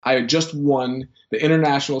I had just won the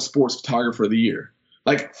International Sports Photographer of the Year.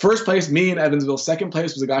 Like, first place, me in Evansville. Second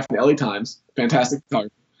place was a guy from the LA Times, fantastic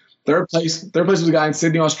photographer. Third place was a guy in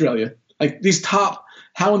Sydney, Australia. Like, these top,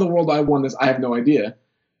 how in the world I won this, I have no idea.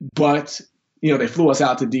 But, they flew us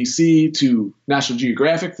out to DC to National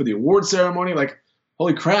Geographic for the award ceremony. Like,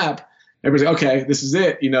 holy crap. Everybody's like, okay, this is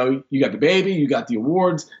it. You got the baby, you got the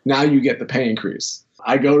awards, now you get the pay increase.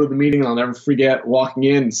 I go to the meeting, and I'll never forget walking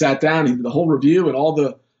in and sat down. He did the whole review and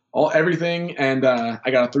everything, and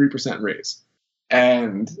I got a 3% raise.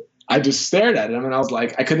 And I just stared at him, and I was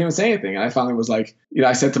like, I couldn't even say anything. And I finally was like,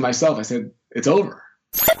 I said to myself, it's over.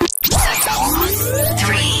 3, 2,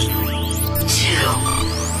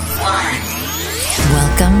 1.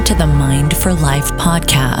 Welcome to the Mind for Life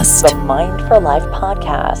podcast. The Mind for Life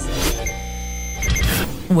podcast.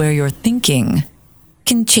 Where your thinking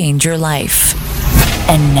can change your life.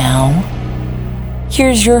 And now,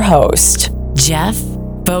 here's your host, Jeff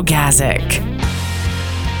Bogazic.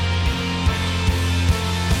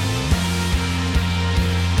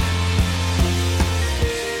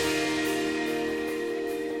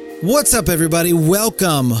 What's up, everybody?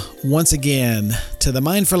 Welcome once again to the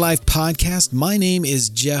Mind for Life podcast. My name is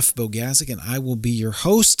Jeff Bogazic, and I will be your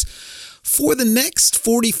host for the next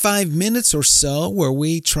 45 minutes or so, where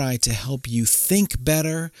we try to help you think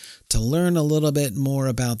better, to learn a little bit more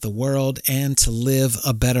about the world, and to live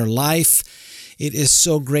a better life. It is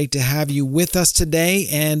so great to have you with us today,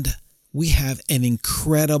 and we have an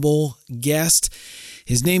incredible guest.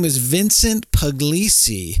 His name is Vincent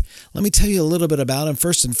Puglisi. Let me tell you a little bit about him.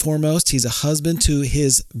 First and foremost, he's a husband to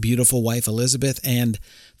his beautiful wife, Elizabeth, and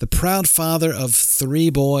the proud father of 3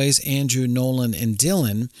 boys, Andrew, Nolan, and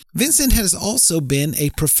Dylan. Vincent has also been a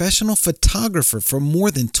professional photographer for more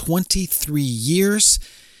than 23 years,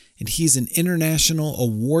 and he's an international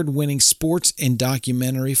award-winning sports and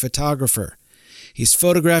documentary photographer. He's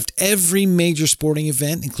photographed every major sporting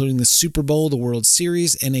event, including the Super Bowl, the World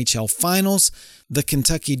Series, NHL Finals, the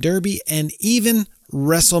Kentucky Derby, and even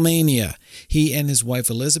WrestleMania. He and his wife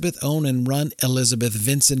Elizabeth own and run Elizabeth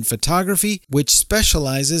Vincent Photography, which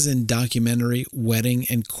specializes in documentary, wedding,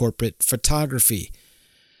 and corporate photography.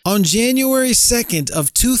 On January 2nd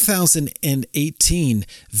of 2018,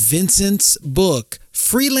 Vincent's book,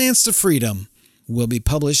 Freelance to Freedom, will be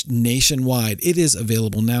published nationwide. It is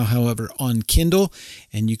available now, however, on Kindle,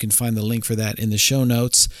 and you can find the link for that in the show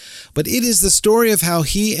notes. But it is the story of how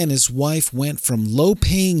he and his wife went from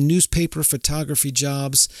low-paying newspaper photography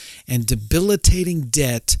jobs and debilitating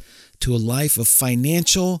debt to a life of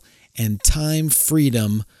financial and time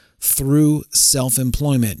freedom through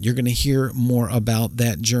self-employment. You're going to hear more about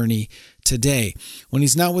that journey today. When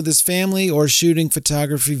he's not with his family or shooting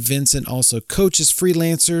photography, Vincent also coaches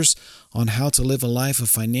freelancers on how to live a life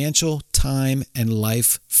of financial, time, and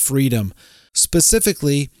life freedom,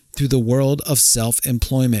 specifically through the world of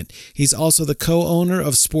self-employment. He's also the co-owner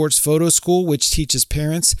of Sports Photo School, which teaches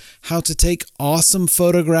parents how to take awesome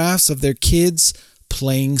photographs of their kids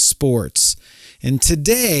playing sports. And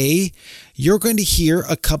today, you're going to hear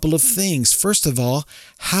a couple of things. First of all,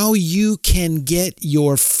 how you can get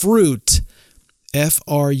your fruit,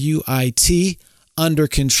 F-R-U-I-T, under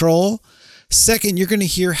control. Second, you're going to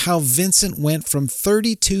hear how Vincent went from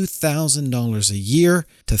 $32,000 a year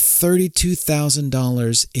to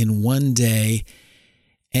 $32,000 in one day.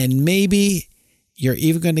 And maybe you're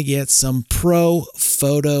even going to get some pro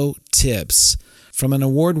photo tips from an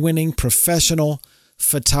award-winning professional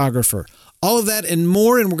photographer. All of that and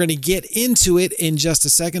more, and we're going to get into it in just a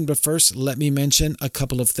second. But first, let me mention a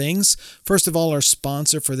couple of things. First of all, our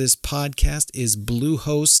sponsor for this podcast is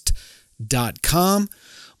Bluehost.com.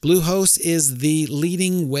 Bluehost is the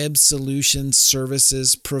leading web solution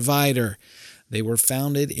services provider. They were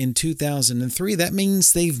founded in 2003. That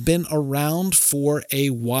means they've been around for a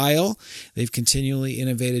while. They've continually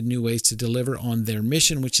innovated new ways to deliver on their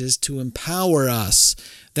mission, which is to empower us.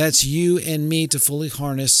 That's you and me to fully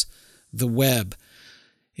harness the web.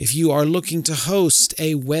 If you are looking to host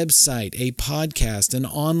a website, a podcast, an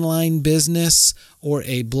online business, or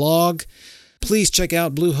a blog, please check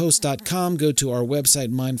out Bluehost.com. Go to our website,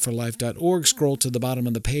 mindforlife.org, scroll to the bottom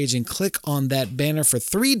of the page, and click on that banner for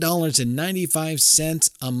 $3.95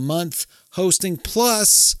 a month hosting.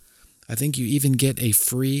 Plus, I think you even get a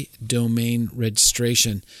free domain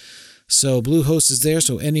registration. So Bluehost is there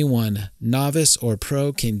so anyone, novice or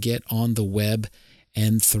pro, can get on the web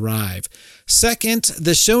and thrive. Second,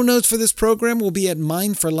 the show notes for this program will be at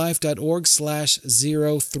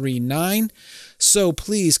mindforlife.org/039. So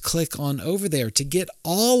please click on over there to get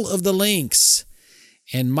all of the links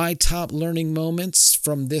and my top learning moments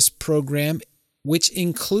from this program, which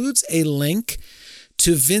includes a link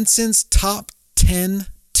to Vincent's top 10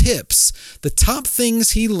 tips, the top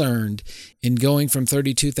things he learned in going from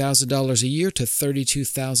 $32,000 a year to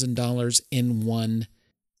 $32,000 in one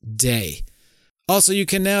day. Also, you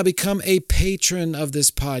can now become a patron of this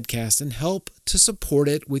podcast and help to support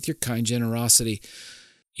it with your kind generosity.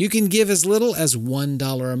 You can give as little as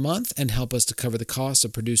 $1 a month and help us to cover the cost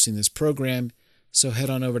of producing this program. So head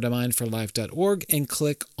on over to mindforlife.org and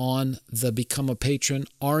click on the Become a Patron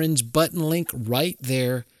orange button link right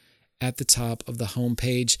there at the top of the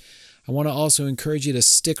homepage. I want to also encourage you to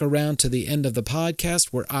stick around to the end of the podcast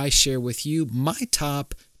where I share with you my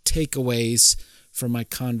top takeaways from my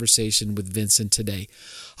conversation with Vincent today.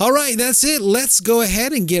 All right, that's it. Let's go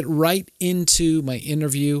ahead and get right into my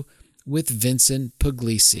interview with Vincent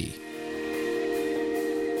Puglisi.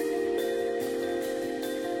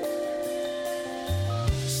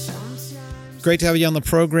 Great to have you on the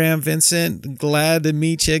program, Vincent. Glad to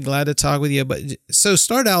meet you. Glad to talk with you. But so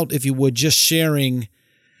start out, if you would, just sharing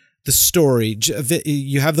the story.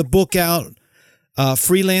 You have the book out,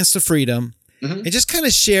 Freelance to Freedom. Mm-hmm. And just kind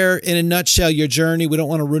of share in a nutshell your journey. We don't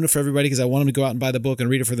want to ruin it for everybody because I want them to go out and buy the book and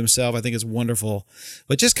read it for themselves. I think it's wonderful.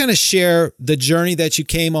 But just kind of share the journey that you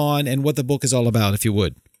came on and what the book is all about, if you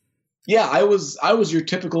would. Yeah, I was your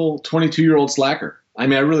typical 22-year-old slacker. I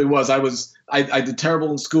mean, I really was. I did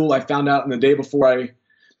terrible in school. I found out the day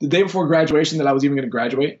before graduation that I was even going to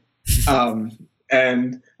graduate.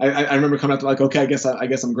 And I remember coming up to like, okay, I guess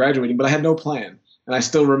I'm graduating, but I had no plan. And I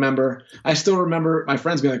still remember my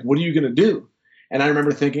friends being like, what are you going to do? And I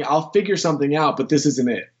remember thinking, I'll figure something out, but this isn't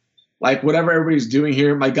it. Like whatever everybody's doing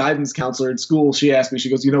here, my guidance counselor at school, she asked me, she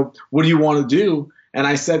goes, what do you want to do? And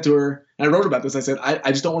I said to her, and I wrote about this, I said,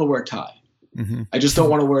 I just don't want to wear a tie. Mm-hmm. I just don't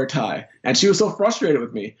want to wear a tie. And she was so frustrated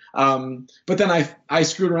with me. But then I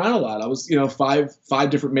screwed around a lot. I was, five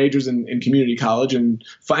different majors in community college and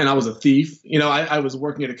I was a thief. I was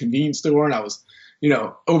working at a convenience store and I was,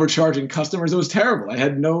 overcharging customers. It was terrible. I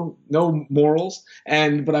had no morals.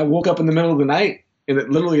 But I woke up in the middle of the night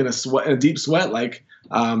literally in a deep sweat. Like,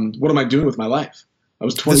 what am I doing with my life? I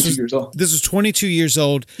was 22 years old. This was 22 years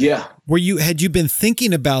old. Yeah. Had you been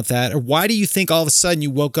thinking about that, or why do you think all of a sudden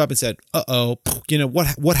you woke up and said, "Uh-oh,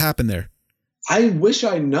 what happened there?" I wish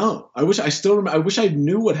I know. I wish I still remember. I wish I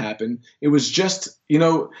knew what happened. It was just,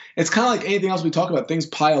 it's kind of like anything else we talk about. Things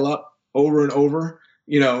pile up over and over,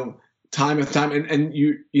 time after time, and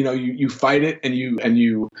you fight it, and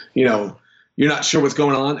you're not sure what's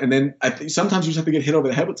going on, and then sometimes you just have to get hit over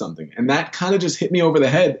the head with something, and that kind of just hit me over the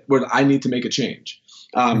head where I need to make a change.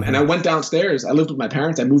 And I went downstairs. I lived with my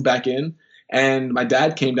parents. I moved back in, and my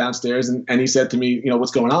dad came downstairs, and he said to me,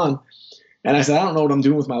 what's going on? And I said, I don't know what I'm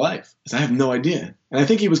doing with my life. I said, I have no idea. And I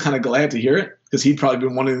think he was kind of glad to hear it because he'd probably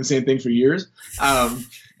been wanting the same thing for years.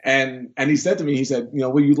 And he said to me,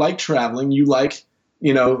 well, you like traveling, you like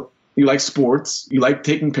sports, you like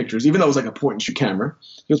taking pictures, even though it was like a point and shoot camera.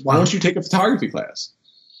 He goes, why don't you take a photography class?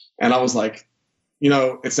 And I was like,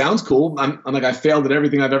 it sounds cool. I'm like, I failed at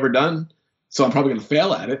everything I've ever done, so I'm probably going to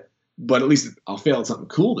fail at it, but at least I'll fail at something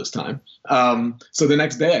cool this time. So the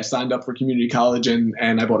next day I signed up for community college and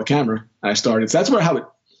I bought a camera and I started. So that's how it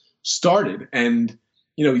started. And,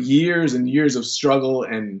 years and years of struggle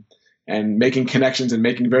and making connections and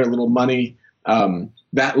making very little money,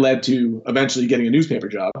 that led to eventually getting a newspaper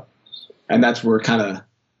job. And that's where kind of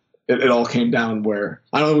it all came down, where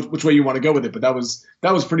I don't know which way you want to go with it, but that was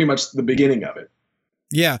pretty much the beginning of it.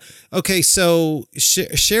 Yeah. Okay. So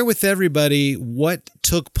share with everybody what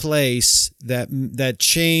took place that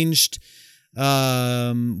changed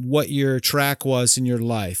what your track was in your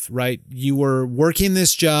life, right? You were working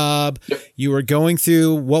this job. Yep. You were going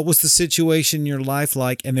through, what was the situation in your life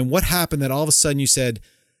like? And then what happened that all of a sudden you said,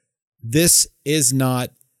 this is not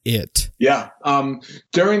it? Yeah.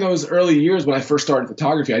 During those early years when I first started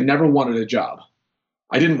photography, I never wanted a job.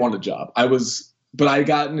 I didn't want a job. But I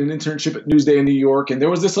got an internship at Newsday in New York, and there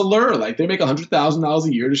was this allure, like they make $100,000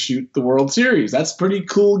 a year to shoot the World Series. That's a pretty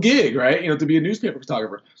cool gig, right? To be a newspaper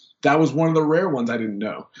photographer. That was one of the rare ones I didn't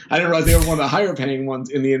know. I didn't realize they were one of the higher paying ones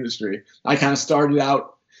in the industry. I kind of started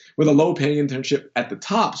out with a low paying internship at the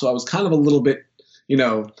top, so I was kind of a little bit,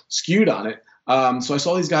 skewed on it. So I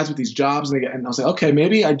saw these guys with these jobs, and I was like, okay,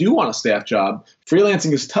 maybe I do want a staff job.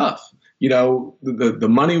 Freelancing is tough. The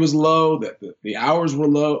money was low, the hours were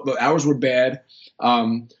low, the hours were bad.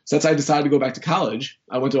 So that's I decided to go back to college.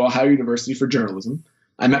 I went to Ohio University for journalism.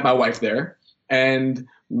 I met my wife there, and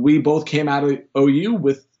we both came out of OU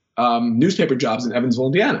with newspaper jobs in Evansville,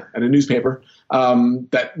 Indiana, at a newspaper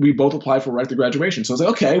that we both applied for right after graduation. So I was like,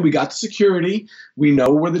 okay, we got the security. We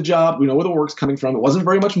know where the work's coming from. It wasn't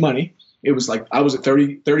very much money. It was like I was at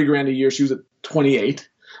 30 grand a year. She was at 28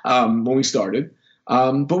 when we started.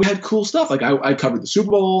 But we had cool stuff. Like I covered the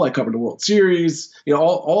Super Bowl, I covered the World Series,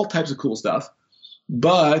 all types of cool stuff.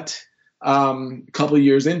 But a couple of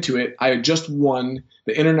years into it, I had just won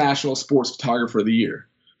the International Sports Photographer of the Year.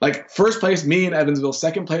 Like first place, me in Evansville.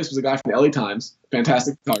 Second place was a guy from the LA Times,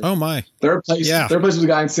 fantastic photographer. Oh my! Third place was a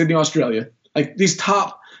guy in Sydney, Australia. Like these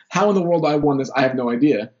top, how in the world I won this, I have no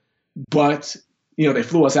idea. But they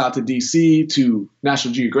flew us out to DC to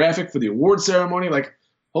National Geographic for the award ceremony. Like,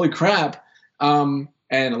 holy crap! And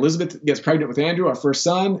Elizabeth gets pregnant with Andrew, our first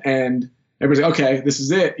son, and everybody's like, okay, this is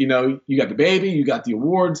it. You got the baby, you got the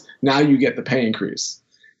awards, now you get the pay increase.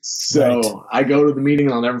 So right. I go to the meeting,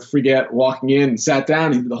 and I'll never forget walking in and sat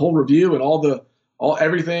down. He did the whole review and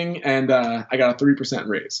everything, and I got a 3%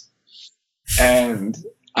 raise. And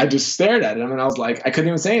I just stared at him, and I was like, I couldn't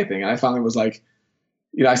even say anything. And I finally was like,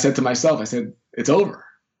 I said to myself, I said, it's over.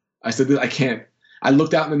 I said, I can't. I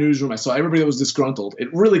looked out in the newsroom. I saw everybody that was disgruntled.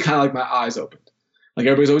 It really kind of like my eyes opened. Like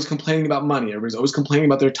everybody's always complaining about money. Everybody's always complaining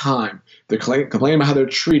about their time. They're complaining about how they're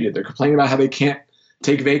treated. They're complaining about how they can't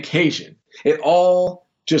take vacation. It all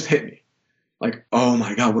just hit me. Like, oh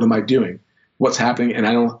my God, what am I doing? What's happening? And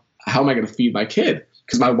how am I going to feed my kid?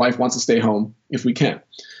 Because my wife wants to stay home if we can.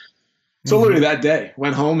 So literally that day,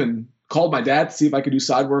 went home and called my dad to see if I could do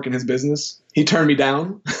side work in his business. He turned me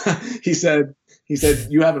down. He said,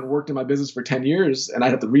 you haven't worked in my business for 10 years and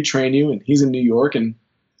I'd have to retrain you. And he's in New York. And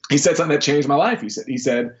he said something that changed my life. He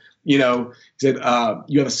said, you have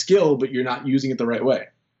a skill, but you're not using it the right way.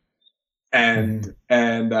 And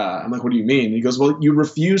I'm like, what do you mean? He goes, well, you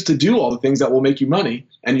refuse to do all the things that will make you money.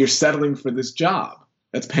 And you're settling for this job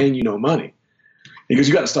that's paying you no money. He goes,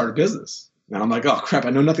 you got to start a business. And I'm like, oh crap, I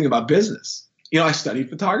know nothing about business. I studied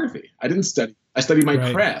photography. I studied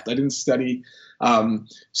my craft. I didn't study.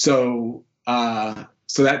 So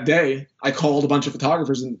that day I called a bunch of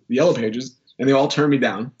photographers in the Yellow Pages and they all turned me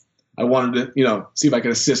down. I wanted to, see if I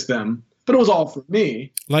could assist them, but it was all for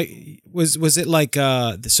me. Like, was it like,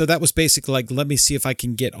 so that was basically like, let me see if I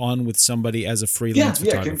can get on with somebody as a freelance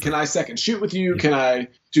photographer. Can I second shoot with you? Yeah. Can I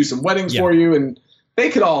do some weddings for you? And they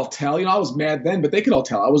could all tell, I was mad then, but they could all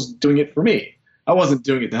tell I was doing it for me. I wasn't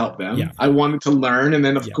doing it to help them. Yeah. I wanted to learn. And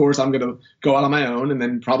then of course I'm going to go out on my own and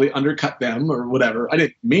then probably undercut them or whatever. I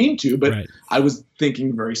didn't mean to, but I was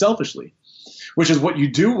thinking very selfishly, which is what you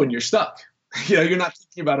do when you're stuck. You're not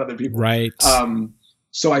thinking about other people. Right.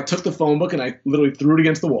 So I took the phone book and I literally threw it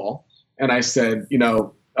against the wall. And I said,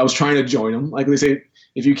 I was trying to join them. Like they say,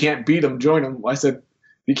 if you can't beat them, join them. Well, I said, if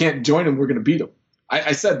you can't join them, we're going to beat them.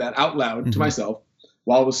 I said that out loud to myself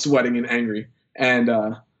while I was sweating and angry. And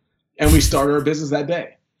we started our business that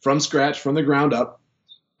day from scratch, from the ground up.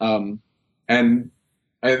 And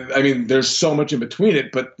I mean, there's so much in between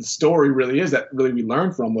it, but the story really is that really we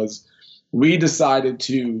learned from was we decided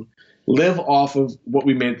to live off of what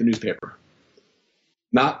we made at the newspaper,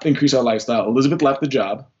 not increase our lifestyle. Elizabeth left the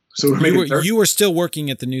job. So you were still working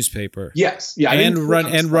at the newspaper. Yes. Yeah. And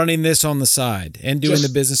running this on the side and doing the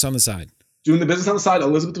business on the side. Doing the business on the side.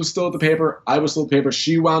 Elizabeth was still at the paper. I was still at the paper.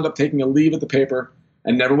 She wound up taking a leave at the paper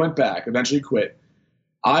and never went back, eventually quit.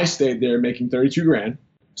 I stayed there making $32,000.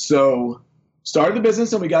 So started the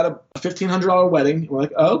business and we got a $1,500 wedding. We're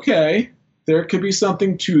like, okay, there could be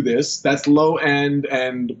something to this. That's low end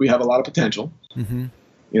and we have a lot of potential. Mm-hmm.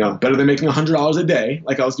 Better than making $100 a day,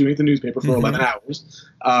 like I was doing at the newspaper for 11 hours.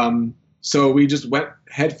 So we just went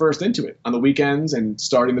head first into it on the weekends and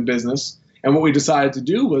starting the business. And what we decided to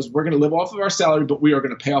do was we're going to live off of our salary, but we are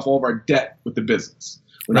going to pay off all of our debt with the business.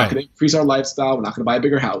 We're not going to increase our lifestyle. We're not going to buy a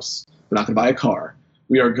bigger house. We're not going to buy a car.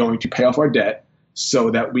 We are going to pay off our debt so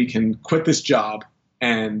that we can quit this job.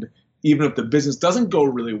 And even if the business doesn't go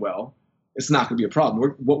really well, it's not going to be a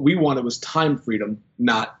problem. What we wanted was time freedom,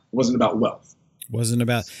 wasn't about wealth. Wasn't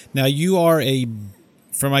about. Now you are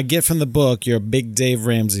from the book, you're a big Dave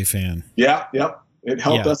Ramsey fan. Yeah. Yep. It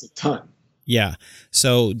helped us a ton. Yeah.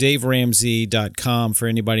 So DaveRamsey.com for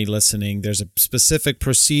anybody listening. There's a specific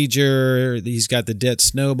procedure. He's got the debt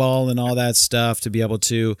snowball and all that stuff to be able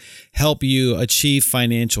to help you achieve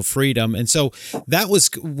financial freedom. And so that was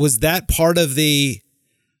that part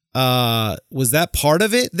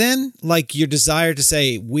of it then? Like your desire to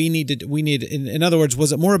say we need, in other words,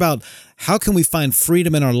 was it more about how can we find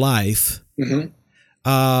freedom in our life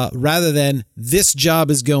rather than this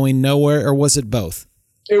job is going nowhere, or was it both?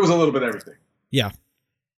 It was a little bit of everything. Yeah.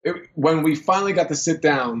 When we finally got to sit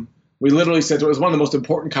down, we literally said, it was one of the most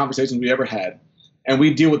important conversations we ever had. And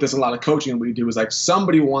we deal with this in a lot of coaching. What we do is like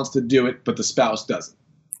somebody wants to do it, but the spouse doesn't.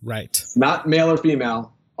 Right. Not male or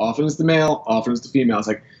female. Often it's the male, often it's the female. It's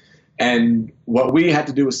like, and what we had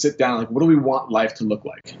to do was sit down, like, what do we want life to look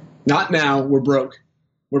like? Not now, we're broke.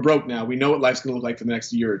 We're broke now. We know what life's going to look like for the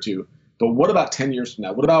next year or two. But what about 10 years from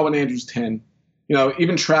now? What about when Andrew's 10? You know,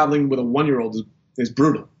 even traveling with a 1-year-old is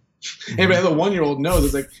brutal. Anybody has a 1-year-old knows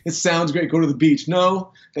it's like, it sounds great, go to the beach.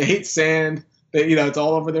 No, they hate sand. It's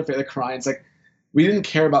all over their face. They're crying. It's like, we didn't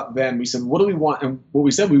care about them. We said, what do we want? And what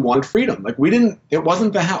we said, we wanted freedom. Like it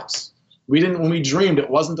wasn't the house. When we dreamed, it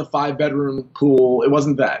wasn't a 5-bedroom pool. It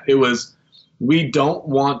wasn't that. It was, we don't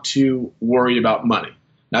want to worry about money.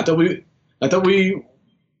 Not that we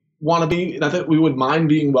want to be, not that we would mind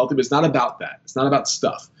being wealthy, but it's not about that. It's not about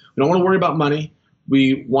stuff. We don't want to worry about money.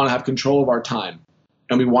 We want to have control of our time,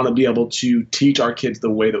 and we want to be able to teach our kids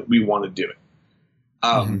the way that we want to do it.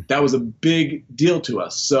 That was a big deal to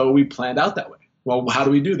us. So we planned out that way. Well, how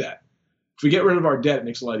do we do that? If we get rid of our debt, it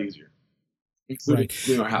makes it a lot easier,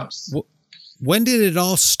 including our house. When did it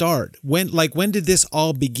all start? When did this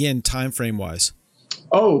all begin, time frame wise?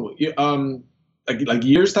 Oh, like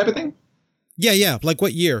years type of thing? Yeah. Like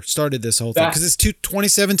what year started this whole thing? Because it's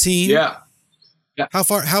 2017. Yeah. How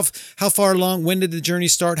far along? When did the journey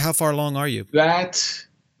start? How far along are you?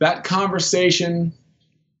 That conversation,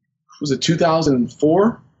 was it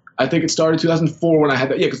 2004? I think it started 2004 when I had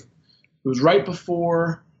that. Yeah, because it was right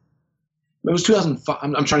before. It was 2005.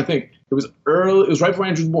 I'm trying to think. It was early. It was right before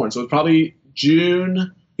Andrew was born, so it was probably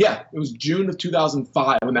June. Yeah, it was June of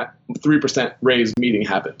 2005 when that 3% raise meeting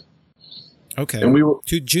happened. Okay. And we were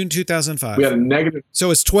June 2005. We had a negative.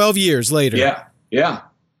 So it's 12 years later. Yeah.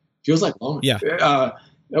 Feels like long. Yeah.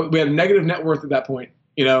 We had a negative net worth at that point.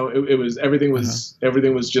 You know, it was everything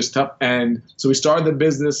was just tough, and so we started the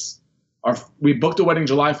business. We booked a wedding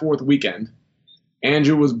July 4th weekend.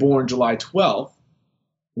 Andrew was born July 12th.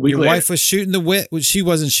 Your wife was shooting she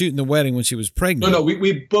wasn't shooting the wedding when she was pregnant. No,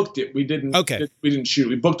 we booked it. We didn't. Okay. We didn't shoot.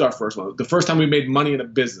 We booked our first one. The first time we made money in a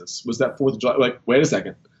business was that 4th of July. Like, wait a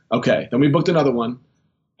second. Okay. Then we booked another one.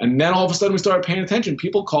 And then all of a sudden we started paying attention.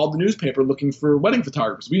 People called the newspaper looking for wedding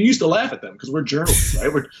photographers. We used to laugh at them because we're journalists,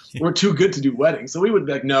 right? We're too good to do weddings. So we would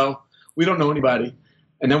be like, no, we don't know anybody.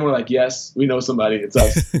 And then we're like, yes, we know somebody. It's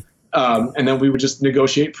us. And then we would just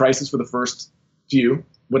negotiate prices for the first few,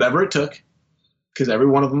 whatever it took, because every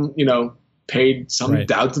one of them, paid some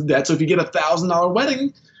doubts of debt. So if you get $1,000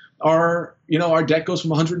 wedding, our debt goes from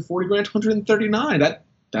 140 grand to 139.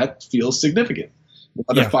 That feels significant.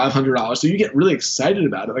 Another $500. So you get really excited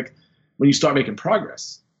about it, like when you start making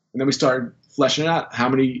progress. And then we started fleshing out how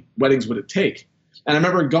many weddings would it take. And I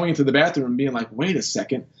remember going into the bathroom and being like, wait a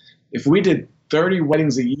second, if we did 30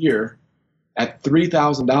 weddings a year at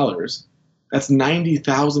 $3,000, that's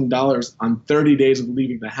 $90,000 on 30 days of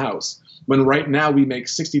leaving the house. When right now we make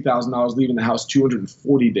 $60,000 leaving the house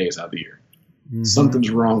 240 days out of the year. Mm-hmm. Something's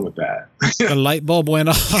wrong with that. The light bulb went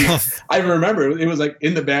off. I remember it was like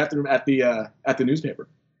in the bathroom at the newspaper.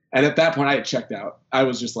 And at that point I had checked out. I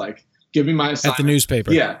was just like, give me my assignment. At the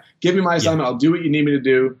newspaper. Yeah. Give me my assignment. I'll do what you need me to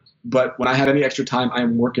do. But when I have any extra time, I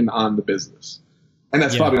am working on the business. And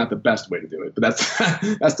that's probably not the best way to do it, but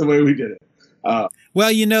that's the way we did it.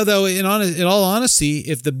 Well, though, in all honesty,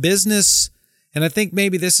 if the business, and I think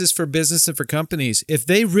maybe this is for business and for companies, if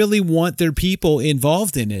they really want their people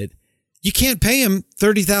involved in it, you can't pay them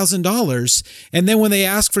 $30,000. And then when they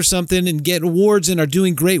ask for something and get awards and are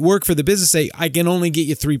doing great work for the business, say, I can only get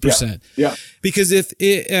you 3%. Yeah. Because if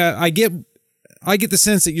I get the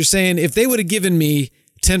sense that you're saying, if they would have given me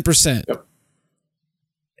 10%,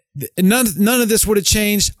 none of this would have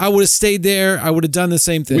changed. I would have stayed there. I would have done the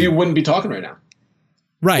same thing. We wouldn't be talking right now.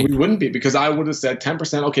 Right. We wouldn't be, because I would have said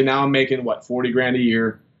 10%. Okay, now I'm making 40 grand a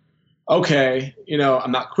year. Okay.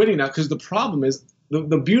 I'm not quitting now, because the problem is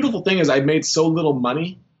the beautiful thing is I made so little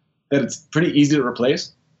money that it's pretty easy to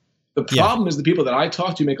replace. The problem is the people that I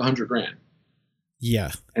talk to make 100 grand.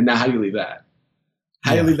 Yeah. And now how do you leave that?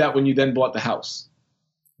 How do you leave that when you then bought the house?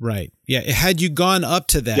 Right. Yeah. Had you gone up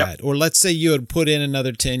to that, or let's say you had put in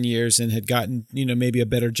another 10 years and had gotten, maybe a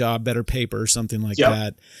better job, better paper or something like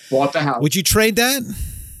that. Bought the house. Would you trade that?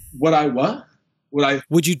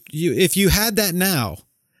 Would you, if you had that now,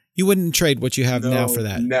 you wouldn't trade what you have now for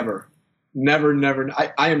that? Never.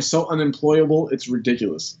 I am so unemployable. It's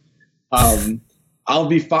ridiculous. I'll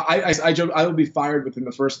be I joke, I will be fired within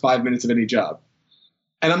the first 5 minutes of any job.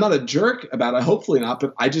 And I'm not a jerk about it. Hopefully not,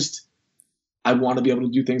 but I want to be able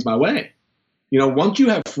to do things my way. Once you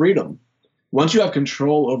have freedom, once you have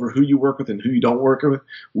control over who you work with and who you don't work with,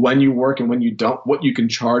 when you work and when you don't, what you can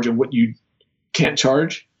charge and what you can't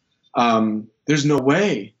charge, there's no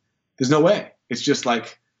way. It's just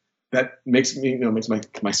like, that makes me, makes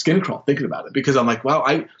my skin crawl thinking about it, because I'm like, wow,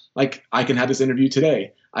 I can have this interview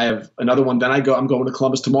today. I have another one. Then I'm going to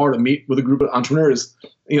Columbus tomorrow to meet with a group of entrepreneurs.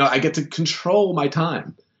 I get to control my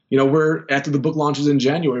time. We're after the book launches in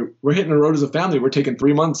January, we're hitting the road as a family. We're taking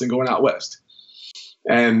 3 months and going out west.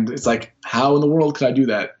 And it's like, how in the world could I do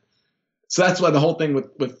that? So that's why the whole thing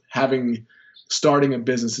with starting a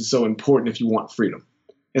business is so important if you want freedom.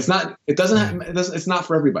 It's not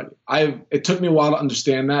for everybody. It took me a while to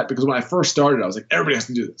understand that, because when I first started, I was like, everybody has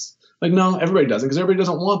to do this. Like, no, everybody doesn't, because everybody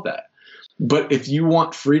doesn't want that. But if you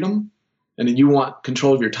want freedom and you want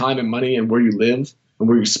control of your time and money and where you live and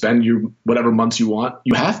where you spend your whatever months you want,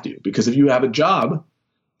 you have to, because if you have a job,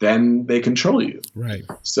 then they control you. Right.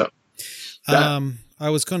 So I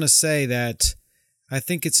was going to say that I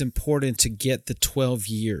think it's important to get the 12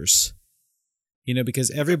 years, because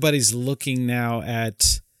everybody's looking now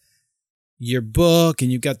at your book,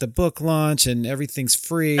 and you've got the book launch and everything's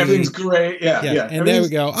free. Everything's great. Yeah. And there we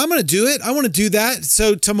go. I'm going to do it. I want to do that.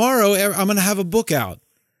 So tomorrow I'm going to have a book out.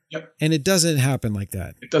 Yep. And it doesn't happen like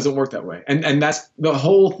that. It doesn't work that way. And that's the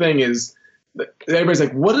whole thing is everybody's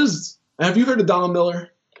like, have you heard of Donald Miller?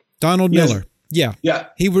 Donald Miller. Yeah. Yeah.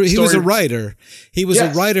 He was a writer. He was a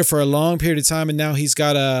writer for a long period of time. And now he's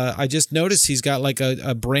got I just noticed he's got like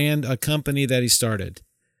a brand, a company that he started.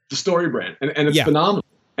 The Story brand. And it's phenomenal.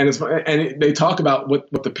 And they talk about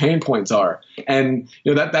what the pain points are. And,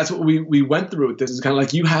 that's what we went through with this. Is kind of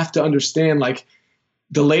like, you have to understand, like,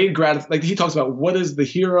 delayed gratification. Like, he talks about what is the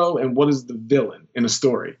hero and what is the villain in a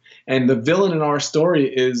story. And the villain in our story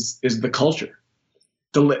is the culture.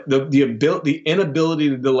 The inability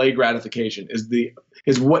to delay gratification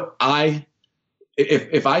is what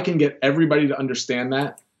if I can get everybody to understand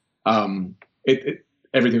that,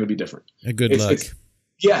 everything would be different. Good luck.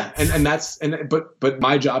 But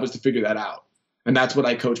my job is to figure that out, and that's what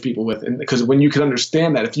I coach people with. And because when you can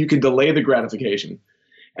understand that, if you can delay the gratification,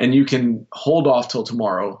 and you can hold off till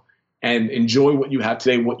tomorrow and enjoy what you have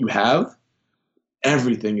today, what you have,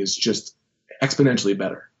 everything is just exponentially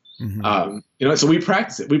better. Mm-hmm. So we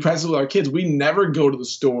practice it. We practice it with our kids. We never go to the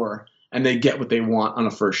store and they get what they want on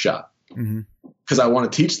a first shot, because I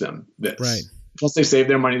want to teach them this. Right. Plus, they save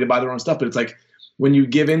their money to buy their own stuff. But it's like, when you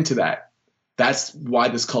give into that, that's why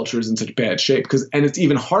this culture is in such bad shape. And it's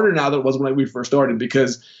even harder now than it was when we first started,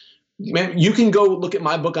 because, man, you can go look at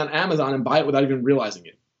my book on Amazon and buy it without even realizing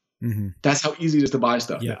it. Mm-hmm. That's how easy it is to buy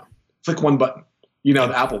stuff now. Click one button, the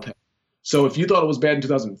Apple Pay. So if you thought it was bad in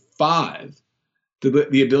 2005,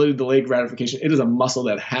 the ability to delay gratification, it is a muscle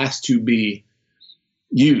that has to be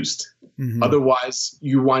used. Mm-hmm. Otherwise,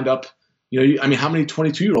 you wind up, how many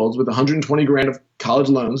 22-year-olds with 120 grand of college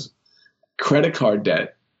loans, credit card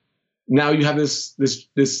debt, now you have this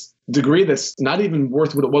degree that's not even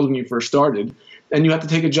worth what it was when you first started, and you have to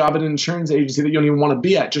take a job at an insurance agency that you don't even want to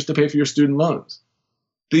be at just to pay for your student loans.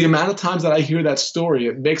 The amount of times that I hear that story,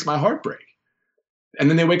 it makes my heart break. And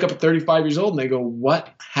then they wake up at 35 years old and they go, what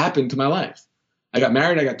happened to my life? I got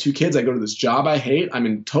married, I got 2 kids, I go to this job I hate, I'm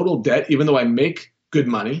in total debt even though I make good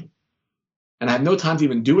money, and I have no time to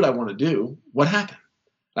even do what I want to do. What happened?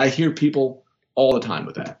 I hear people all the time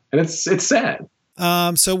with that, and it's sad.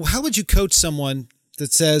 So how would you coach someone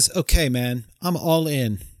that says, okay, man, I'm all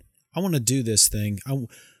in. I want to do this thing.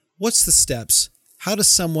 What's the steps? How does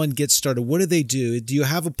someone get started? What do they do? Do you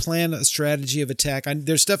have a plan, a strategy of attack?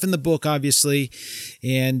 There's stuff in the book, obviously.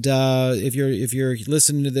 And if you're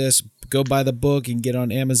listening to this, go buy the book and get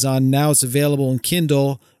on Amazon. Now it's available in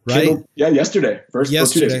Kindle, right? Kindle, yesterday.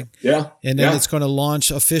 Yesterday. Yeah. And then it's going to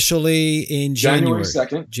launch officially in January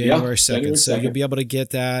 2nd. January 2nd. So you'll be able to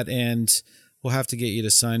get that, and we'll have to get you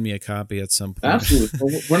to sign me a copy at some point.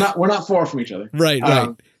 Absolutely. We're not far from each other. Right.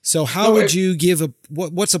 So how would you give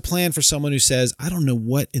what's a plan for someone who says, I don't know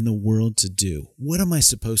what in the world to do? What am I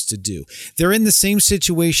supposed to do? They're in the same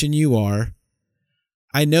situation you are.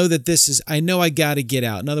 I know that I know I got to get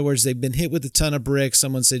out. In other words, they've been hit with a ton of bricks.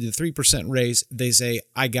 Someone said the 3% raise. They say,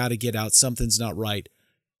 I got to get out. Something's not right.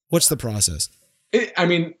 What's the process?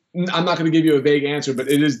 I'm not going to give you a vague answer, but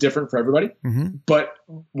it is different for everybody. Mm-hmm. But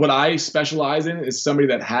what I specialize in is somebody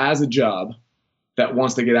that has a job that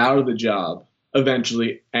wants to get out of the job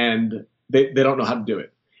eventually, and they don't know how to do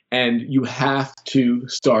it. And you have to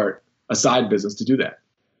start a side business to do that.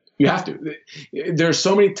 You have to. There are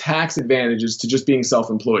so many tax advantages to just being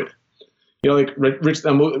self-employed. Like Rich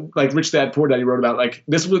Dad Poor Dad, he wrote about, like,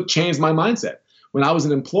 this would change my mindset. When I was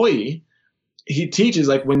an employee, he teaches,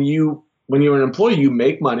 like, when you're an employee, you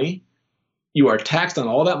make money, you are taxed on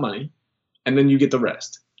all that money, and then you get the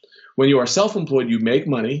rest. When you are self-employed, you make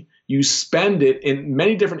money, you spend it in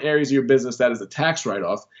many different areas of your business that is a tax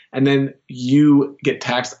write-off, and then you get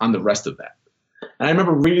taxed on the rest of that. And I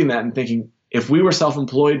remember reading that and thinking, if we were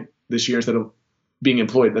self-employed this year instead of being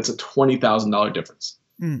employed, that's a $20,000 difference.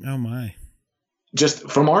 Oh my. Just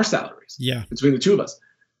from our salaries. Yeah. Between the two of us.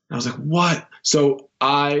 And I was like, what? So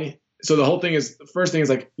I So the whole thing is, the first thing is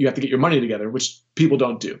like you have to get your money together, which people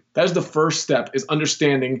don't do. That is the first step, is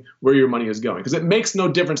understanding where your money is going, because it makes no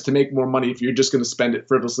difference to make more money if you're just going to spend it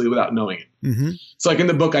frivolously without knowing it. Mm-hmm. So like in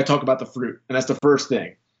the book, I talk about the fruit, and that's the first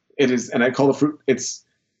thing. It is, and I call the fruit, it's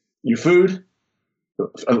your food.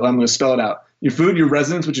 I'm going to spell it out. Your food, your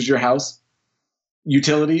residence, which is your house,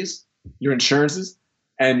 utilities, your insurances,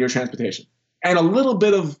 and your transportation, and a little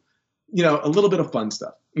bit of fun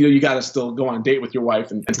stuff. You got to still go on a date with your wife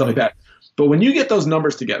and stuff like that. But when you get those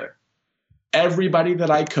numbers together, everybody that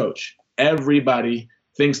I coach, everybody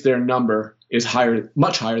thinks their number is higher,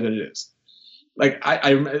 much higher than it is. Like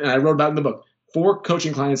I wrote about it in the book, 4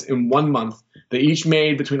 coaching clients in 1 month, they each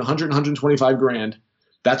made between 100 and 125 grand.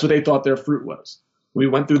 That's what they thought their fruit was. We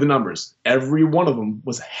went through the numbers. Every one of them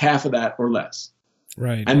was half of that or less.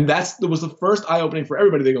 Right. And that was the first eye opening for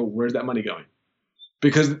everybody. They go, where's that money going?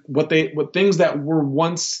 Because what things that were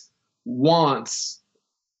once wants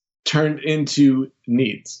turned into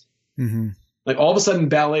needs. Mm-hmm. Like all of a sudden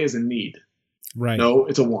ballet is a need. Right. No,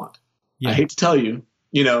 it's a want. Yeah. I hate to tell you,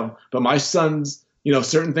 but my sons,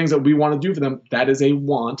 certain things that we want to do for them, that is a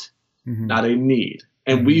want, mm-hmm. not a need.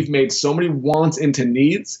 And we've made so many wants into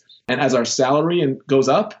needs. And as our salary goes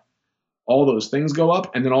up, all those things go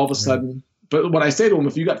up. And then all of a sudden, but what I say to them,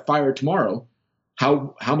 if you got fired tomorrow,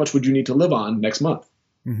 how much would you need to live on next month?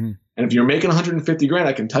 Mm-hmm. And if you're making 150 grand,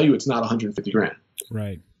 I can tell you it's not 150 grand.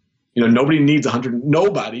 Right. Nobody needs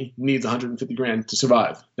 150 grand to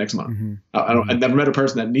survive next month. Mm-hmm. I've never met a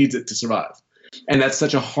person that needs it to survive. And that's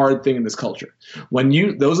such a hard thing in this culture.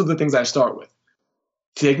 Those are the things I start with.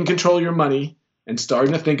 Taking control of your money and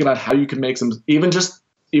starting to think about how you can make some, even just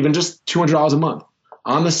 $200 a month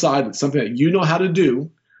on the side. That's something that you know how to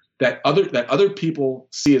do that other people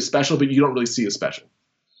see as special, but you don't really see as special.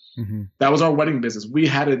 Mm-hmm. That was our wedding business. We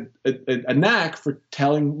had a knack for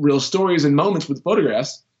telling real stories and moments with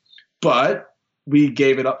photographs, but we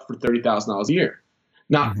gave it up for $30,000 a year,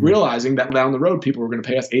 not realizing that down the road people were going to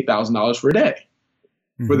pay us $8,000 for a day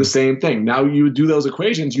for the same thing. Now you do those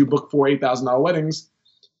equations, you book 4 $8,000 weddings,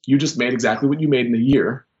 you just made exactly what you made in a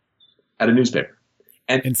year at a newspaper.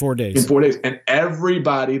 And in 4 days. In 4 days. And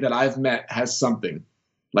everybody that I've met has something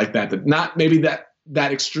like that not maybe that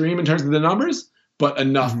extreme in terms of the numbers, but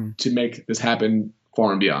enough to make this happen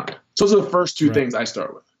far and beyond. So those are the first 2 things I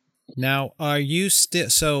start with. Now, are you still,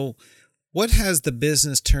 so what has the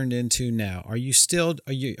business turned into now?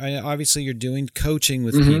 Obviously you're doing coaching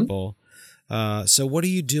with people. So what are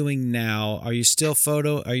you doing now? Are you still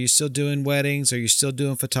doing weddings? Are you still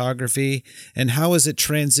doing photography? And how has it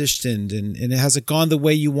transitioned? And has it gone the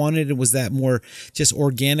way you wanted? And was that more just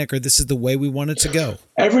organic, or this is the way we want it to go?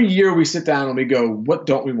 Every year we sit down and we go, what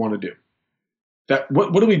don't we want to do?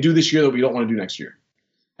 What do we do this year that we don't want to do next year?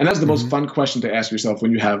 And that's the most fun question to ask yourself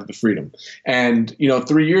when you have the freedom. And,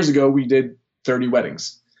 3 years ago, we did 30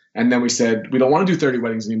 weddings. And then we said, we don't want to do 30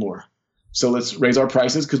 weddings anymore. So let's raise our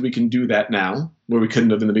prices because we can do that now where we couldn't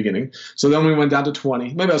have in the beginning. So then we went down to 20.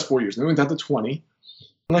 Maybe that was 4 years. Then we went down to 20.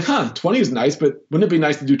 I'm like, 20 is nice, but wouldn't it be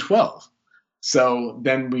nice to do 12? So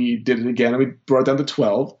then we did it again and we brought it down to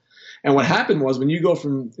 12. And what happened was when you go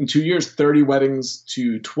from, in 2 years, 30 weddings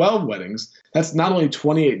to 12 weddings, that's not only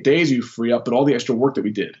 28 days you free up, but all the extra work that we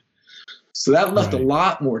did. So that left a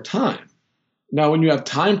lot more time. Now, when you have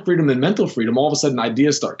time freedom and mental freedom, all of a sudden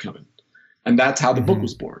ideas start coming. And that's how the book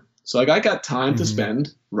was born. So I got time to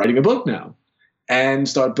spend writing a book now and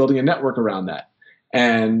start building a network around that.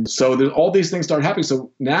 And so there's all these things start happening.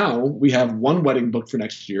 So now we have 1 wedding booked for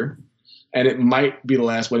next year, and it might be the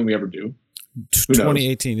last wedding we ever do.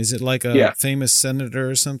 2018. Is it like a famous senator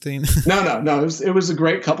or something? No. It was a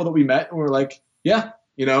great couple that we met, and we're like,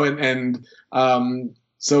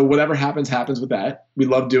 so whatever happens with that. We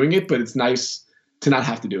love doing it, but it's nice to not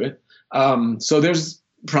have to do it. So there's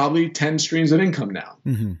probably 10 streams of income now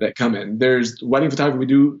that come in. There's wedding photography.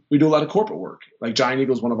 We do a lot of corporate work. Like Giant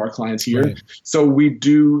Eagle is one of our clients here. Right. So we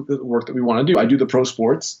do the work that we want to do. I do the pro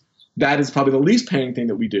sports. That is probably the least paying thing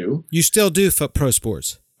that we do. You still do pro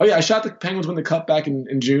sports? Oh yeah, I shot the Penguins win the Cup back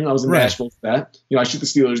in June. I was in Nashville for that. I shoot the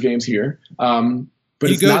Steelers games here. But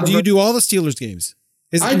do you do all the Steelers games?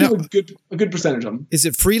 I do a good percentage of them. Is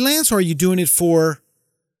it freelance, or are you doing it for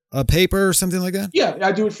a paper or something like that? Yeah,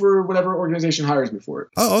 I do it for whatever organization hires me for it.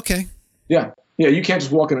 Oh, okay. Yeah. You can't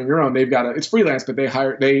just walk in on your own. It's freelance, but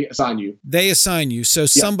they assign you. They assign you. So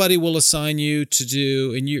somebody will assign you to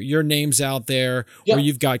do, and your name's out there, or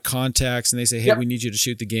you've got contacts, and they say, hey, we need you to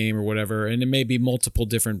shoot the game or whatever. And it may be multiple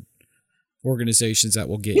different organizations that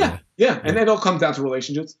will get you. Yeah. And it all comes down to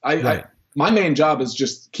relationships. My main job is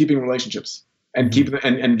just keeping relationships and keeping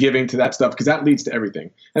and giving to that stuff, because that leads to everything.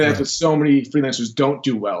 And that's what so many freelancers don't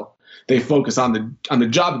do well. They focus on the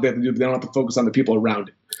job that they have to do, but they don't have to focus on the people around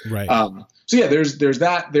it. Right. So yeah, there's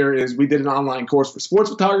that. We did an online course for sports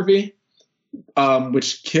photography,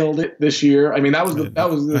 which killed it this year. I mean, I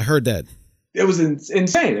heard that. It was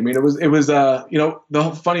insane. I mean, it was the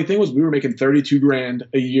whole funny thing was we were making $32,000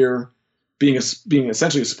 a year being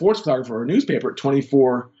essentially a sports photographer for a newspaper at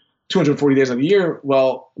 240 days of the year.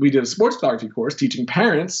 Well, we did a sports photography course teaching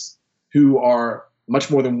parents who are much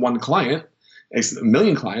more than one client, a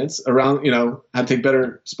million clients around, how to take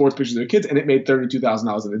better sports pictures of their kids. And it made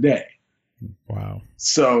 $32,000 in a day. Wow.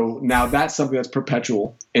 So now that's something that's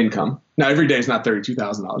perpetual income. Now every day is not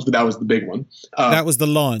 $32,000, but that was the big one. That was the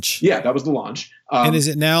launch. Yeah, that was the launch. And is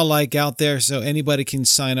it now like out there so anybody can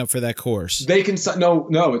sign up for that course? They can.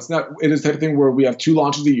 No, it's not. It is the type of thing where we have 2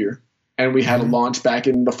 launches a year, and we had a launch back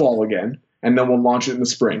in the fall again, and then we'll launch it in the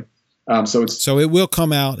spring. So it will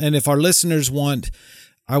come out. And if our listeners want,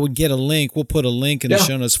 I would get a link. We'll put a link in the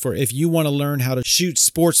show notes for if you want to learn how to shoot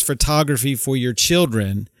sports photography for your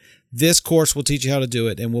children. This course will teach you how to do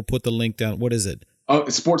it, and we'll put the link down. What is it?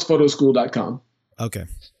 It's sportsphotoschool.com. Okay.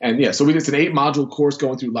 And yeah, so it's an 8-module course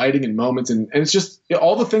going through lighting and moments. And it's just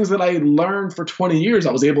all the things that I learned for 20 years,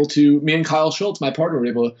 I was able to, me and Kyle Schultz, my partner, were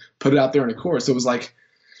able to put it out there in a course. So it was like,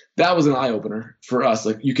 that was an eye opener for us.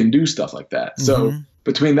 Like you can do stuff like that. So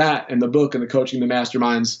between that and the book and the coaching, the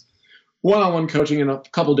masterminds, one-on-one coaching and a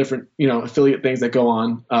couple different, affiliate things that go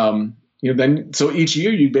on, then, so each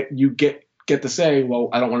year you get to say, well,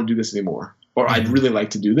 I don't want to do this anymore, or I'd really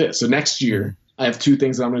like to do this. So next year I have 2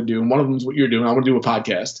 things that I'm going to do. And one of them is what you're doing. I want to do a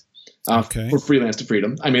podcast for Freelance to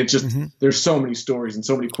Freedom. I mean, it's just, there's so many stories and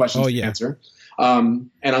so many questions to answer. And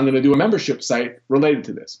I'm going to do a membership site related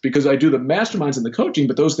to this because I do the masterminds and the coaching,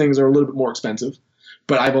 but those things are a little bit more expensive.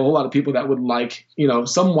 But I have a whole lot of people that would like,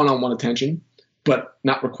 some one-on-one attention, but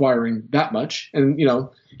not requiring that much. And,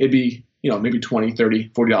 it'd be, maybe $20,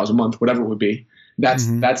 $30, $40 a month, whatever it would be. Those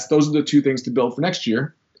are the 2 things to build for next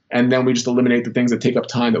year. And then we just eliminate the things that take up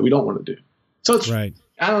time that we don't want to do. So it's right.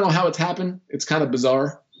 I don't know how it's happened. It's kind of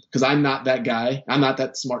bizarre because I'm not that guy. I'm not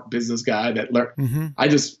that smart business guy that learned. I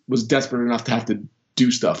just was desperate enough to have to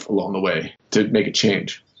do stuff along the way to make a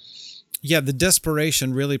change. Yeah, the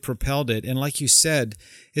desperation really propelled it. And like you said,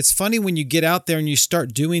 it's funny when you get out there and you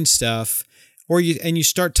start doing stuff or you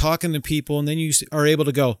start talking to people and then you are able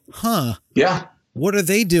to go, yeah, what are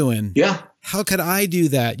they doing? Yeah. How could I do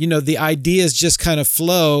that? The ideas just kind of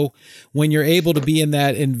flow when you're able to be in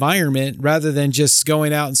that environment rather than just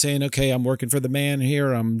going out and saying, okay, I'm working for the man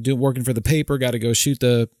here. I'm working for the paper. Got to go shoot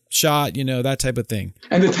the shot, that type of thing.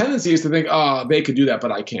 And the tendency is to think, oh, they could do that,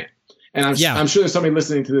 but I can't. And I'm sure there's somebody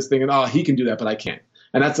listening to this thinking, oh, he can do that, but I can't.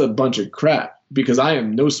 And that's a bunch of crap because I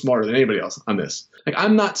am no smarter than anybody else on this. Like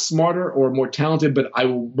I'm not smarter or more talented, but I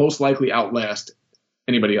will most likely outlast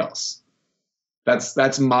anybody else.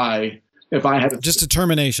 That's my... If I had just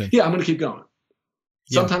determination. Yeah, I'm going to keep going.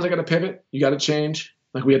 Sometimes I got to pivot. You got to change.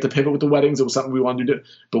 Like we had to pivot with the weddings. It was something we wanted to do.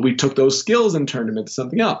 But we took those skills and turned them into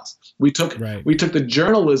something else. We took the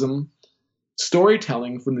journalism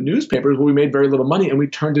storytelling from the newspapers where we made very little money and we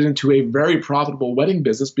turned it into a very profitable wedding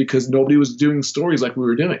business because nobody was doing stories like we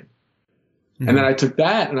were doing. And then I took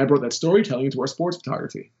that and I brought that storytelling into our sports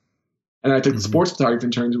photography. And I took the sports photography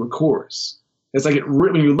and turned it into a course. It's like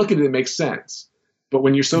when you look at it, it makes sense. But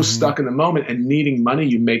when you're so stuck in the moment and needing money,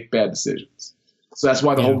 you make bad decisions. So that's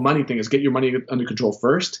why the whole money thing is get your money under control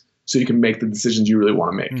first so you can make the decisions you really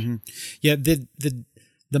want to make. Yeah,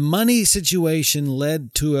 the money situation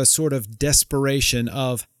led to a sort of desperation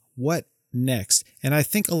of what next? And I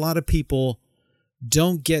think a lot of people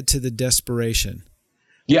don't get to the desperation.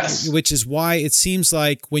 Yes. Which is why it seems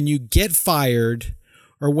like when you get fired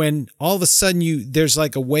or when all of a sudden there's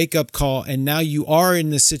like a wake-up call and now you are in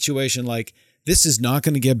this situation like, this is not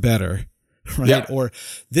going to get better, right? Yeah. Or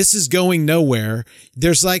this is going nowhere.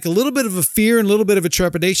 There's like a little bit of a fear and a little bit of a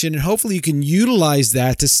trepidation. And hopefully you can utilize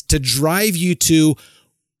that to drive you to,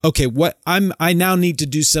 okay, I now need to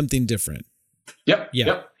do something different. Yep. Yeah.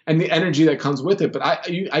 Yep. And the energy that comes with it. But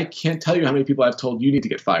I can't tell you how many people I've told you need to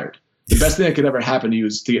get fired. The best thing that could ever happen to you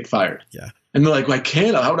is to get fired. Yeah. And they're like, well, I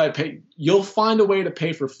can't. How would I pay? You'll find a way to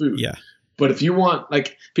pay for food. Yeah. But if you want,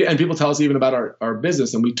 and people tell us even about our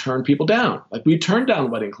business and we turn people down, like we turn down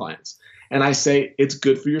wedding clients. And I say, it's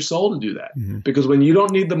good for your soul to do that because when you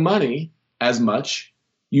don't need the money as much,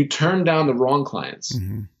 you turn down the wrong clients.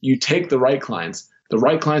 You take the right clients. The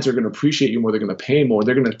right clients are going to appreciate you more. They're going to pay more.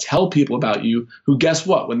 They're going to tell people about you who, guess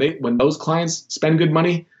what? When those clients spend good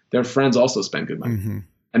money, their friends also spend good money.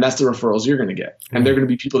 And that's the referrals you're going to get. And they're going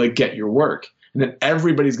to be people that get your work. And then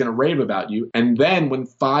everybody's going to rave about you. And then when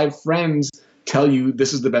 5 friends tell you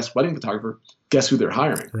this is the best wedding photographer, guess who they're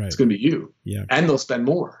hiring? Right. It's going to be you. Yeah. And they'll spend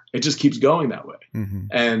more. It just keeps going that way.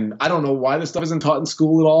 And I don't know why this stuff isn't taught in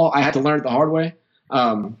school at all. I had to learn it the hard way,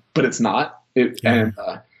 but it's not.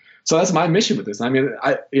 So that's my mission with this. I mean,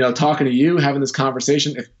 talking to you, having this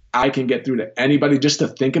conversation, if I can get through to anybody just to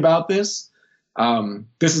think about this,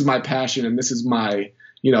 this is my passion, and this is my,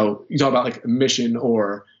 you talk about like a mission,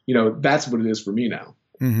 or, that's what it is for me now.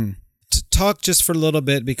 To talk just for a little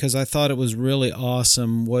bit, because I thought it was really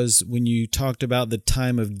awesome, was when you talked about the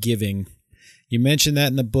time of giving. You mentioned that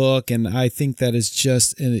in the book, and I think that is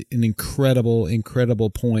just an incredible, incredible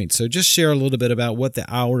point. So just share a little bit about what the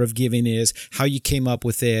hour of giving is, how you came up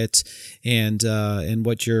with it, and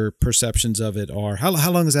what your perceptions of it are. How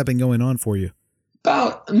long has that been going on for you?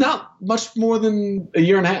 About not much more than a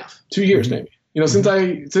year and a half, 2 years maybe.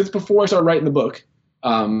 Since before I started writing the book,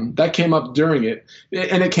 that came up during it,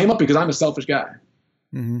 and it came up because I'm a selfish guy,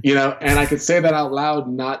 and I could say that out loud,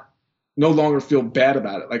 no longer feel bad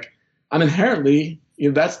about it. Like, I'm inherently,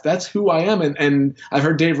 that's who I am. And I've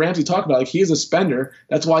heard Dave Ramsey talk about, like, he is a spender.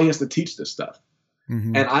 That's why he has to teach this stuff.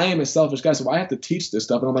 And I am a selfish guy, so I have to teach this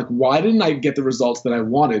stuff. And I'm like, why didn't I get the results that I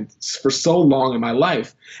wanted for so long in my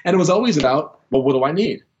life? And it was always about, well, what do I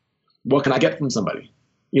need? What can I get from somebody?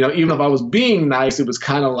 Even if I was being nice, it was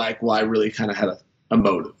kind of like, well, I really kind of had a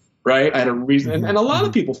motive, right? I had a reason. And a lot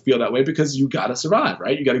of people feel that way because you got to survive,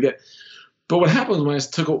 right? You got to get. But what happened when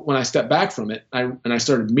I stepped back from it, and I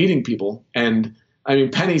started meeting people, and I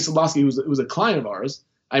mean, Penny Solosky, who was a client of ours,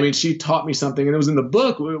 I mean, she taught me something, and it was in the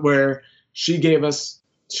book where she gave us,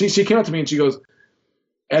 she came up to me and she goes,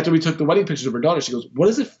 after we took the wedding pictures of her daughter, she goes, what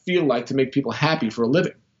does it feel like to make people happy for a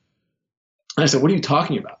living? And I said, what are you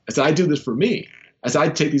talking about? I said, I do this for me. I said, I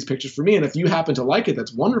take these pictures for me, and if you happen to like it,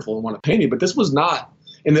 that's wonderful and want to pay me. But this was not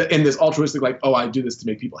in this altruistic, like, oh, I do this to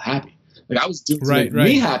make people happy. Like, I was doing to make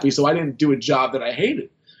me happy, so I didn't do a job that I hated.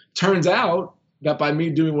 Turns out that by me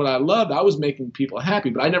doing what I loved, I was making people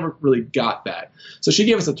happy, but I never really got that. So she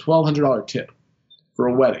gave us a $1,200 tip for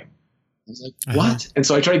a wedding. I was like, what? And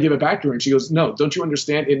so I tried to give it back to her, and she goes, no, don't you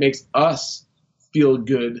understand? It makes us feel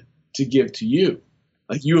good to give to you.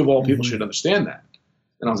 Like, you of all people should understand that.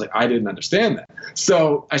 And I was like, I didn't understand that.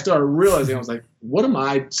 So I started realizing, I was like, what am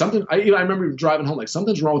I? I remember driving home, like,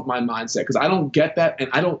 something's wrong with my mindset, because I don't get that, and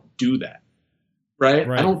I don't do that. Right?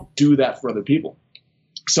 I don't do that for other people.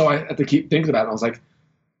 So I had to keep thinking about it. I was like,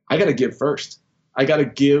 I got to give first. I got to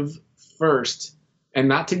give first, and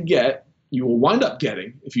not to get. You will wind up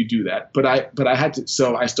getting if you do that. But I had to.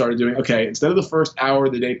 So I started doing, okay, instead of the first hour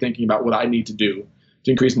of the day thinking about what I need to do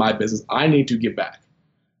to increase my business, I need to give back.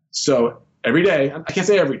 So every day, I can't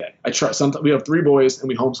say every day. I try. Sometimes we have 3 boys and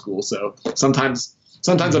we homeschool, so sometimes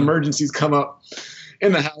emergencies come up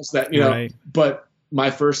in the house that But my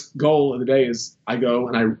first goal of the day is I go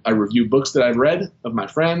and I review books that I've read of my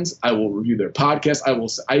friends. I will review their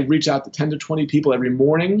podcasts. I reach out to 10 to 20 people every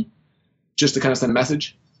morning just to kind of send a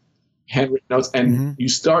message, handwritten notes, and you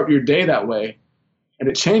start your day that way, and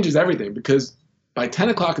it changes everything, because by 10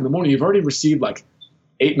 o'clock in the morning, you've already received like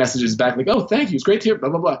 8 messages back, like, oh, thank you, it's great to hear, blah,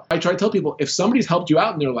 blah, blah. I try to tell people, if somebody's helped you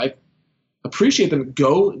out in their life, appreciate them,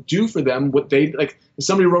 go do for them what they, like, if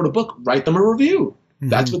somebody wrote a book, write them a review.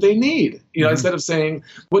 That's what they need. Instead of saying,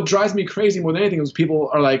 what drives me crazy more than anything is people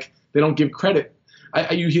are like, they don't give credit.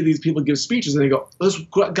 You hear these people give speeches and they go, this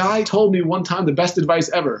guy told me one time the best advice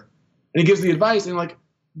ever. And he gives the advice, and you're like,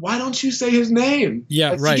 why don't you say his name?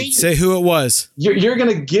 Yeah, right. Say who it was. You're going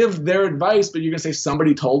to give their advice, but you're going to say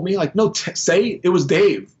somebody told me? Like, no, say it was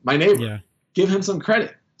Dave, my neighbor. Yeah. Give him some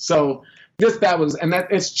credit. So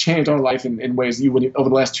it's changed our life in ways that you would, over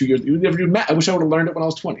the last 2 years, you never do. I wish I would have learned it when I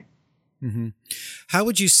was 20. How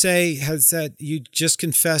would you say has that you just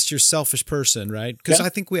confessed you're a selfish person, right? Because I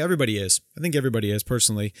think everybody is. I think everybody is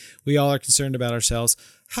personally. We all are concerned about ourselves.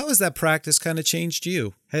 How has that practice kind of changed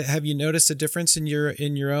you? Have you noticed a difference in your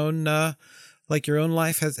own your own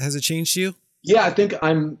life? Has it changed you? Yeah, I think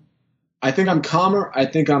I'm calmer. I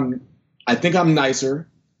think I'm nicer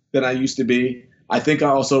than I used to be. I think I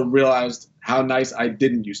also realized how nice I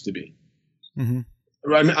didn't used to be.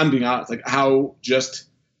 I'm being honest, like how just.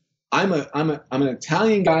 I'm an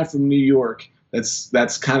Italian guy from New York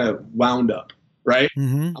that's kind of wound up, right?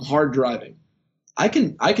 I'm hard driving. I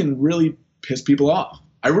can really piss people off.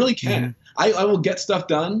 I really can. I will get stuff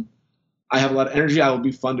done. I have a lot of energy. I will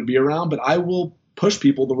be fun to be around, but I will push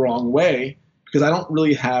people the wrong way because I don't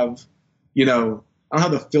really have, I don't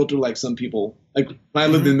have the filter like some people. Like when I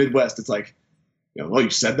lived in the Midwest, it's like, well, you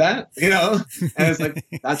said that, and it's like,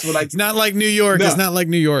 that's what It's not like New York. No. It's not like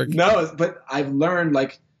New York. No, but I've learned,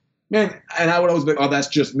 like, man, and I would always be like, oh, that's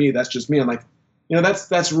just me. That's just me. I'm like,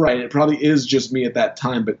 that's right. It probably is just me at that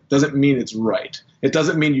time, but doesn't mean it's right. It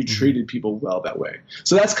doesn't mean you treated people well that way.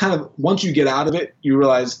 So that's kind of, once you get out of it, you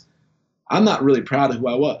realize I'm not really proud of who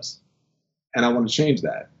I was, and I want to change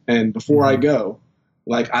that. And before I go,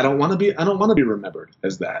 like, I don't want to be remembered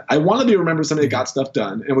as that. I want to be remembered as somebody that got stuff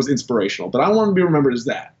done and was inspirational, but I don't want to be remembered as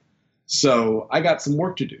that. So I got some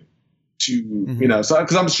work to do so,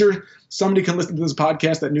 because I'm sure somebody can listen to this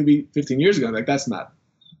podcast that knew me 15 years ago. Like, that's not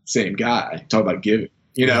the same guy. Talk about giving,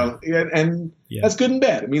 and that's good and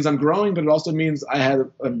bad. It means I'm growing, but it also means I had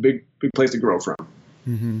a big place to grow from.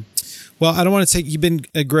 Mm-hmm. Well, I don't want to take, you've been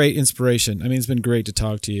a great inspiration. I mean, it's been great to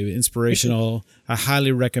talk to you. Inspirational. I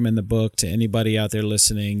highly recommend the book to anybody out there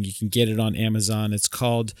listening. You can get it on Amazon. It's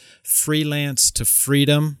called Freelance to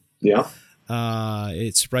Freedom. Yeah.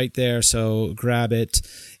 It's right there. So grab it.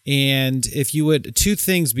 And if you would, two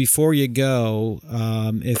things before you go,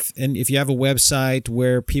 if you have a website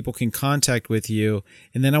where people can contact with you,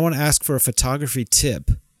 and then I want to ask for a photography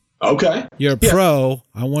tip. Okay. You're a pro.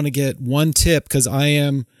 I want to get one tip because I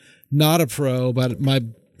am not a pro, but my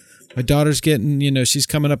daughter's getting, she's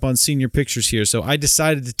coming up on senior pictures here. So I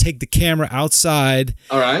decided to take the camera outside.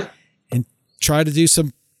 All right. And try to do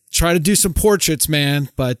some portraits, man.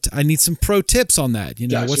 But I need some pro tips on that.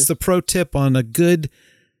 Gotcha. What's the pro tip on the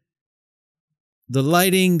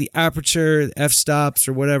lighting, the aperture, f-stops,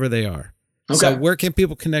 or whatever they are? Okay. So where can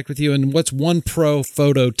people connect with you, and what's one pro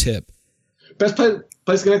photo tip? Best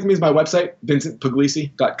place to connect with me is my website,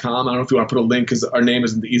 vincentpugliese.com. I don't know if you want to put a link because our name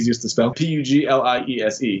isn't the easiest to spell. Pugliese.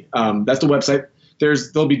 That's the website.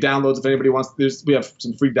 There'll be downloads if anybody wants. We have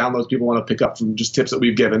some free downloads people want to pick up from just tips that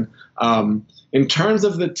we've given. In terms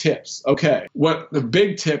of the tips, okay, what the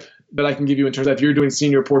big tip that I can give you in terms of if you're doing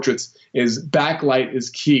senior portraits is backlight is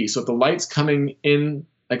key. So if the light's coming in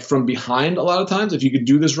like from behind, a lot of times, if you could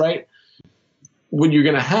do this right, what you're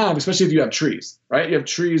going to have, especially if you have trees, right? You have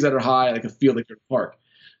trees that are high, like a field, like your park.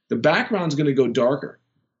 The background's going to go darker,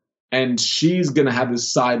 and she's going to have this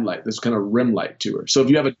side light, this kind of rim light to her. So if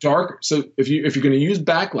you have if you're going to use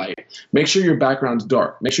backlight, make sure your background's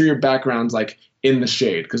dark. Make sure your background's like in the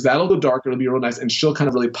shade, because that'll go darker. It'll be real nice, and she'll kind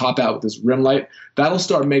of really pop out with this rim light. That'll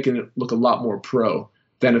start making it look a lot more pro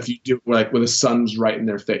than if you do like where the sun's right in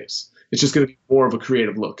their face. It's just going to be more of a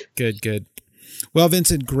creative look. Good. Well,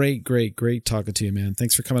 Vincent, great talking to you, man.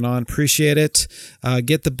 Thanks for coming on. Appreciate it.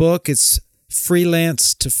 Get the book. It's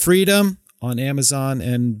Freelance to Freedom on Amazon,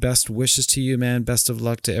 and best wishes to you, man. Best of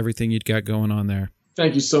luck to everything you've got going on there.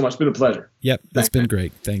 Thank you so much. It's been a pleasure. Yep, that's been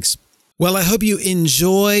great. Thanks. Well, I hope you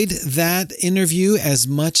enjoyed that interview as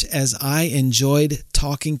much as I enjoyed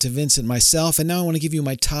talking to Vincent myself. And now I want to give you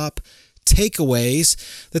my top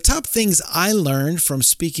takeaways, the top things I learned from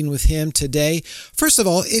speaking with him today. First of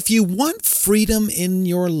all, if you want freedom in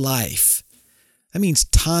your life, that means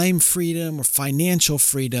time freedom or financial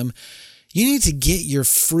freedom, you need to get your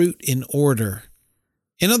fruit in order.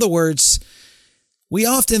 In other words, we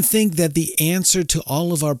often think that the answer to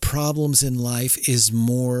all of our problems in life is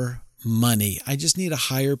more money. I just need a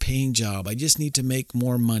higher paying job. I just need to make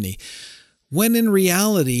more money. When in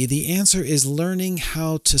reality, the answer is learning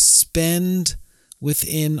how to spend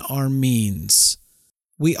within our means.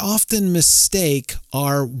 We often mistake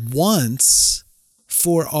our wants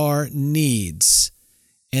for our needs,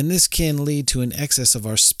 and this can lead to an excess of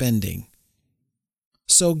our spending.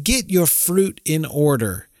 So get your fruit in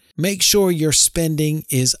order. Make sure your spending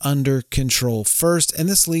is under control first, and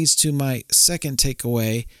this leads to my second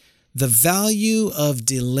takeaway, the value of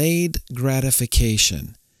delayed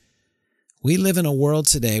gratification. We live in a world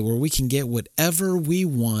today where we can get whatever we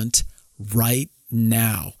want right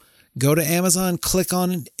now. Go to Amazon, click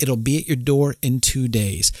on it, it'll be at your door in 2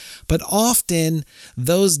 days. But often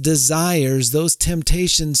those desires, those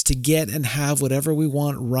temptations to get and have whatever we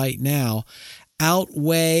want right now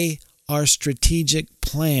outweigh our strategic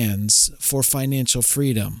plans for financial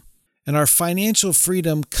freedom. And our financial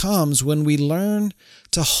freedom comes when we learn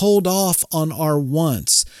to hold off on our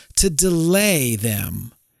wants, to delay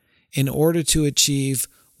them in order to achieve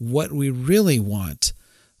what we really want,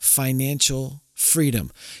 financial freedom.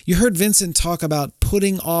 You heard Vincent talk about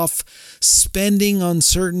putting off spending on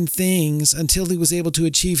certain things until he was able to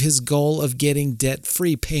achieve his goal of getting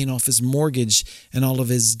debt-free, paying off his mortgage and all of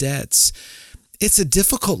his debts. It's a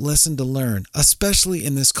difficult lesson to learn, especially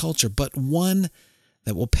in this culture, but one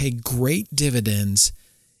that will pay great dividends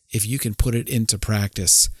if you can put it into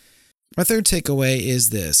practice. My third takeaway is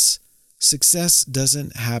this: success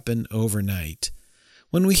doesn't happen overnight.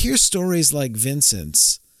 When we hear stories like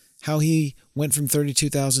Vincent's, how he went from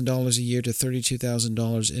 $32,000 a year to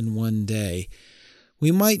 $32,000 in one day,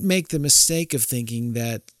 we might make the mistake of thinking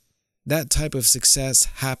that that type of success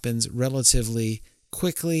happens relatively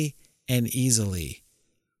quickly and easily.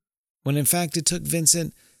 When in fact it took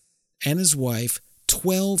Vincent and his wife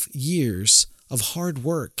 12 years of hard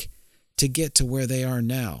work to get to where they are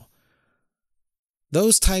now.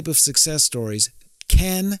 Those type of success stories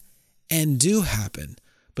can and do happen,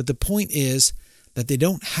 but the point is that they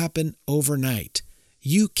don't happen overnight.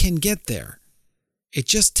 You can get there. It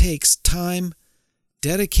just takes time,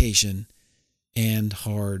 dedication, and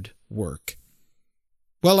hard work.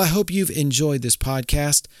 Well, I hope you've enjoyed this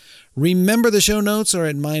podcast. Remember, the show notes are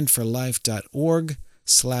at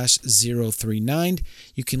mindforlife.org/039.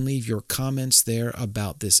 You can leave your comments there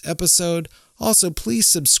about this episode. Also, please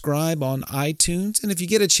subscribe on iTunes. And if you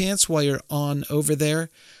get a chance while you're on over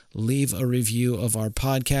there, leave a review of our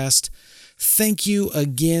podcast. Thank you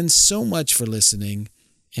again so much for listening,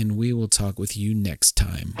 and we will talk with you next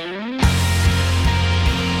time.